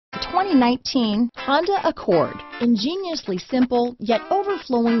2019 Honda Accord. Ingeniously simple, yet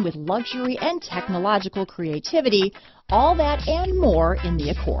overflowing with luxury and technological creativity, all that and more in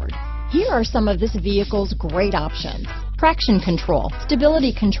the Accord. Here are some of this vehicle's great options: traction control,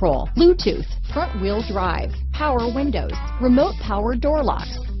 stability control, Bluetooth, front wheel drive, power windows, remote power door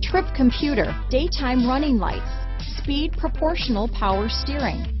locks, trip computer, daytime running lights, speed proportional power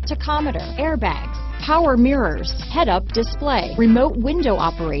steering, tachometer, airbags, power mirrors, head-up display, remote window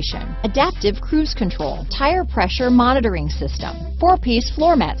operation, adaptive cruise control, tire pressure monitoring system, 4-piece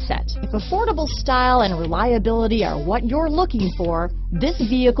floor mat set. If affordable style and reliability are what you're looking for, this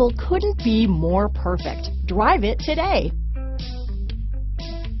vehicle couldn't be more perfect. Drive it today.